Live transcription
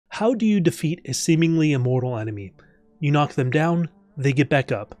how do you defeat a seemingly immortal enemy? You knock them down, they get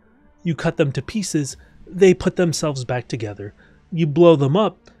back up. You cut them to pieces, they put themselves back together. You blow them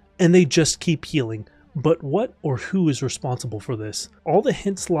up, and they just keep healing. But what or who is responsible for this? All the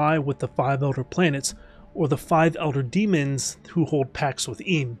hints lie with the 5 Elder Planets, or the 5 Elder Demons who hold pacts with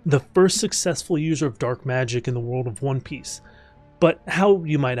Eam, the first successful user of dark magic in the world of One Piece. But how,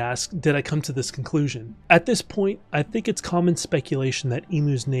 you might ask, did I come to this conclusion? At this point, I think it's common speculation that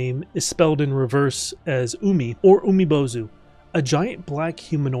Imu's name is spelled in reverse as Umi, or Umibozu, a giant black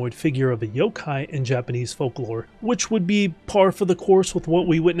humanoid figure of a yokai in Japanese folklore, which would be par for the course with what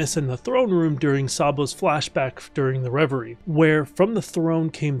we witnessed in the throne room during Sabo's flashback during the reverie, where from the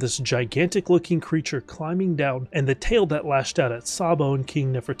throne came this gigantic looking creature climbing down, and the tail that lashed out at Sabo and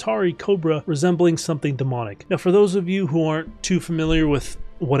King Nefertari Cobra resembling something demonic. Now for those of you who aren't too familiar with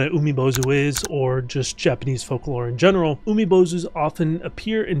what an Umibozu is, or just Japanese folklore in general, Umibozus often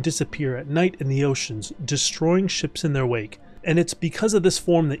appear and disappear at night in the oceans, destroying ships in their wake. And it's because of this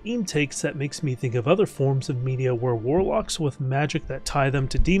form that Eam takes that makes me think of other forms of media where warlocks with magic that tie them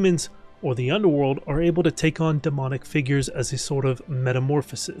to demons or the underworld are able to take on demonic figures as a sort of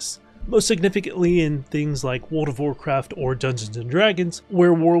metamorphosis. Most significantly in things like World of Warcraft or Dungeons & Dragons,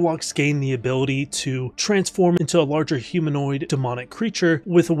 where warlocks gain the ability to transform into a larger humanoid demonic creature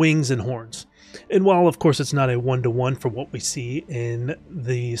with wings and horns. And while of course it's not a one-to-one for what we see in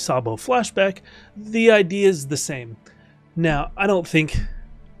the Sabo flashback, the idea is the same. Now, I don't think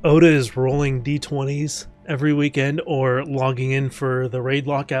Oda is rolling D20s every weekend or logging in for the raid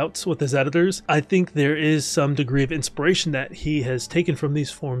lockouts with his editors. I think there is some degree of inspiration that he has taken from these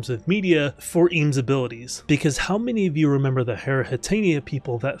forms of media for Eam's abilities. Because how many of you remember the Herahitania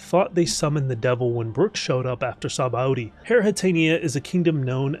people that thought they summoned the devil when Brook showed up after Sabaody? Herahitania is a kingdom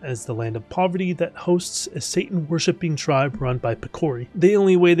known as the Land of Poverty that hosts a Satan-worshipping tribe run by Picori. The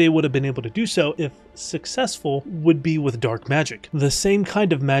only way they would have been able to do so, if successful, would be with dark magic. The same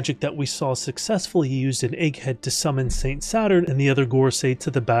kind of magic that we saw successfully used in Egghead to summon Saint Saturn and the other Gorosei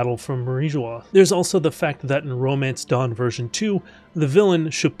to the battle from Marijois. There's also the fact that in Romance Dawn version 2, the villain,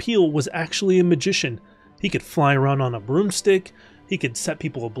 Shupil, was actually a magician. He could fly around on a broomstick, he could set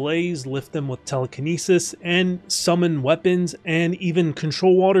people ablaze, lift them with telekinesis, and summon weapons, and even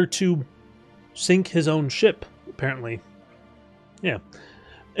control water to sink his own ship, apparently. Yeah.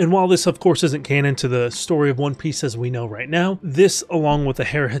 And while this of course isn't canon to the story of One Piece as we know right now, this along with the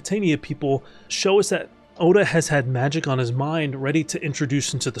Herahitania people show us that Oda has had magic on his mind ready to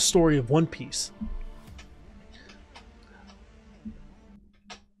introduce into the story of One Piece.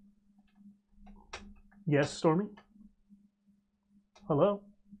 Yes, Stormy? Hello?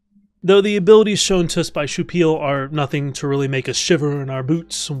 Though the abilities shown to us by Shupil are nothing to really make us shiver in our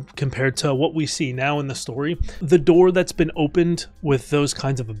boots compared to what we see now in the story, the door that's been opened with those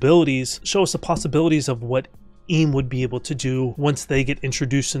kinds of abilities show us the possibilities of what Eam would be able to do once they get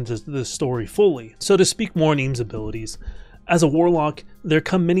introduced into the story fully. So to speak more on Eam's abilities, as a warlock, there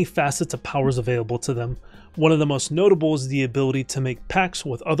come many facets of powers available to them. One of the most notable is the ability to make pacts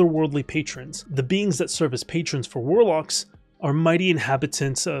with otherworldly patrons. The beings that serve as patrons for warlocks are mighty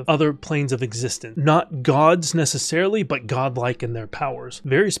inhabitants of other planes of existence. Not gods necessarily, but godlike in their powers.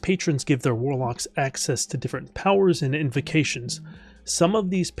 Various patrons give their warlocks access to different powers and invocations. Some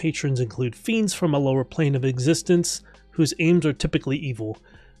of these patrons include fiends from a lower plane of existence whose aims are typically evil,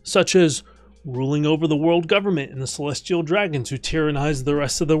 such as ruling over the world government and the celestial dragons who tyrannize the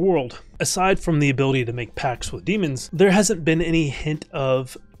rest of the world. Aside from the ability to make pacts with demons, there hasn't been any hint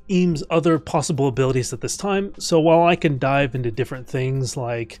of Eam's other possible abilities at this time, so while I can dive into different things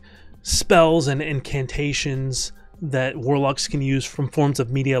like spells and incantations that warlocks can use from forms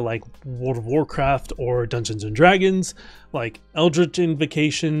of media like World of Warcraft or Dungeons & Dragons, like Eldritch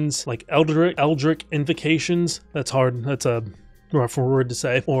invocations, Eldritch invocations, that's hard, that's a rough word to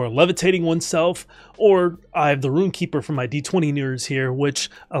say, or levitating oneself, or I have the Runekeeper for my D20 nerds here, which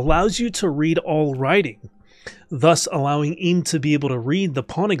allows you to read all writing, thus allowing Eam to be able to read the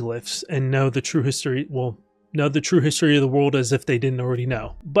poneglyphs and know the true history, know the true history of the world as if they didn't already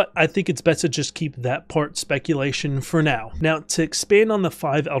know. But I think it's best to just keep that part speculation for now. Now, to expand on the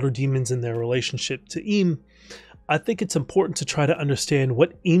 5 Elder Demons and their relationship to Eam, I think it's important to try to understand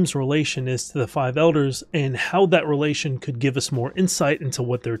what Eam's relation is to the 5 Elders and how that relation could give us more insight into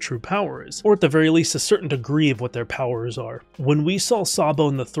what their true power is, or at the very least a certain degree of what their powers are. When we saw Sabo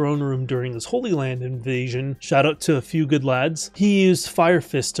in the throne room during his Holy Land invasion, shout out to a few good lads, he used Fire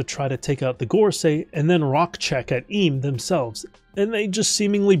Fist to try to take out the Gorosei and then Rock Check at Eam themselves, and they just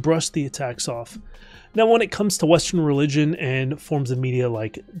seemingly brushed the attacks off. Now when it comes to Western religion and forms of media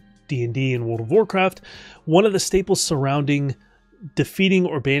like D&D and World of Warcraft, one of the staples surrounding defeating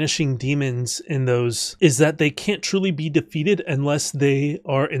or banishing demons in those is that they can't truly be defeated unless they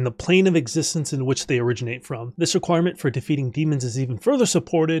are in the plane of existence in which they originate from. This requirement for defeating demons is even further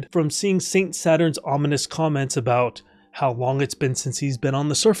supported from seeing Saint Saturn's ominous comments about how long it's been since he's been on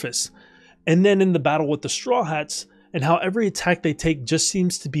the surface. And then in the battle with the Straw Hats, and how every attack they take just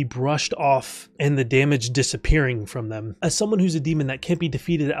seems to be brushed off and the damage disappearing from them. As someone who's a demon that can't be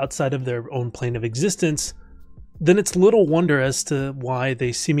defeated outside of their own plane of existence, then it's little wonder as to why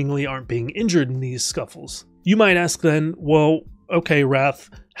they seemingly aren't being injured in these scuffles. You might ask then, well, okay, Wrath,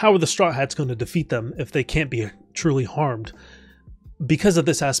 how are the Straw Hats going to defeat them if they can't be truly harmed? Because of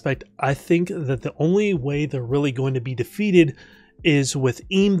this aspect, I think that the only way they're really going to be defeated is with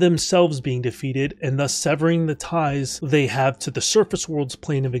Eam themselves being defeated and thus severing the ties they have to the surface world's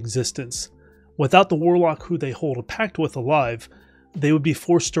plane of existence. Without the Warlock who they hold a pact with alive, they would be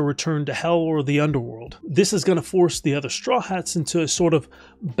forced to return to Hell or the Underworld. This is going to force the other Straw Hats into a sort of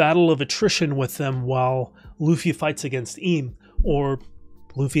battle of attrition with them while Luffy fights against Eam, or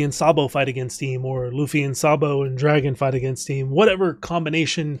Luffy and Sabo fight against Eam, or Luffy and Sabo and Dragon fight against Eam, whatever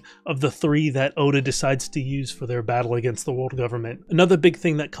combination of the three that Oda decides to use for their battle against the world government. Another big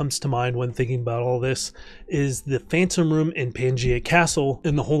thing that comes to mind when thinking about all this is the Phantom Room in Pangaea Castle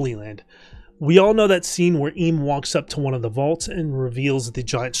in the Holy Land. We all know that scene where Eam walks up to one of the vaults and reveals the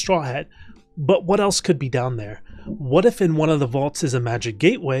giant Straw Hat, but what else could be down there? What if in one of the vaults is a magic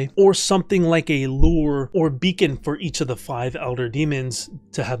gateway, or something like a lure or beacon for each of the 5 elder demons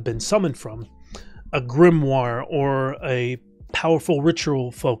to have been summoned from? A grimoire or a powerful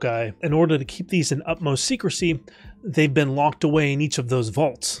ritual foci. In order to keep these in utmost secrecy, they've been locked away in each of those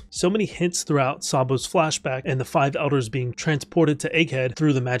vaults. So many hints throughout Sabo's flashback and the 5 elders being transported to Egghead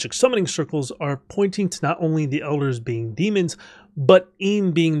through the magic summoning circles are pointing to not only the elders being demons, but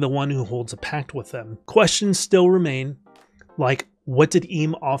Eam being the one who holds a pact with them. Questions still remain, like what did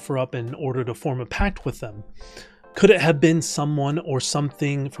Eam offer up in order to form a pact with them? Could it have been someone or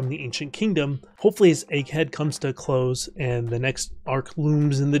something from the Ancient Kingdom? Hopefully as Egghead comes to a close and the next arc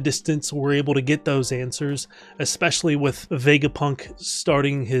looms in the distance, we're able to get those answers, especially with Vegapunk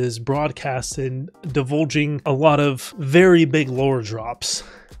starting his broadcast and divulging a lot of very big lore drops.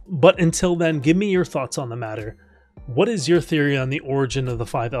 But until then, give me your thoughts on the matter. What is your theory on the origin of the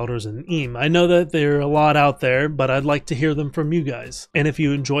 5 elders and Eam? I know that there are a lot out there, but I'd like to hear them from you guys. And if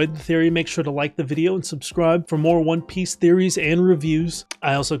you enjoyed the theory, make sure to like the video and subscribe for more One Piece theories and reviews.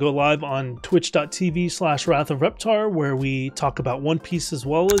 I also go live on twitch.tv/WrathOfReptar, where we talk about One Piece as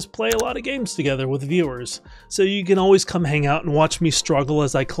well as play a lot of games together with viewers. So you can always come hang out and watch me struggle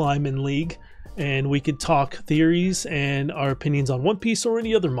as I climb in League. And we could talk theories and our opinions on One Piece or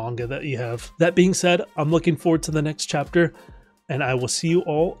any other manga that you have. That being said, I'm looking forward to the next chapter, and I will see you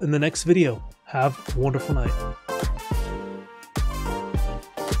all in the next video. Have a wonderful night.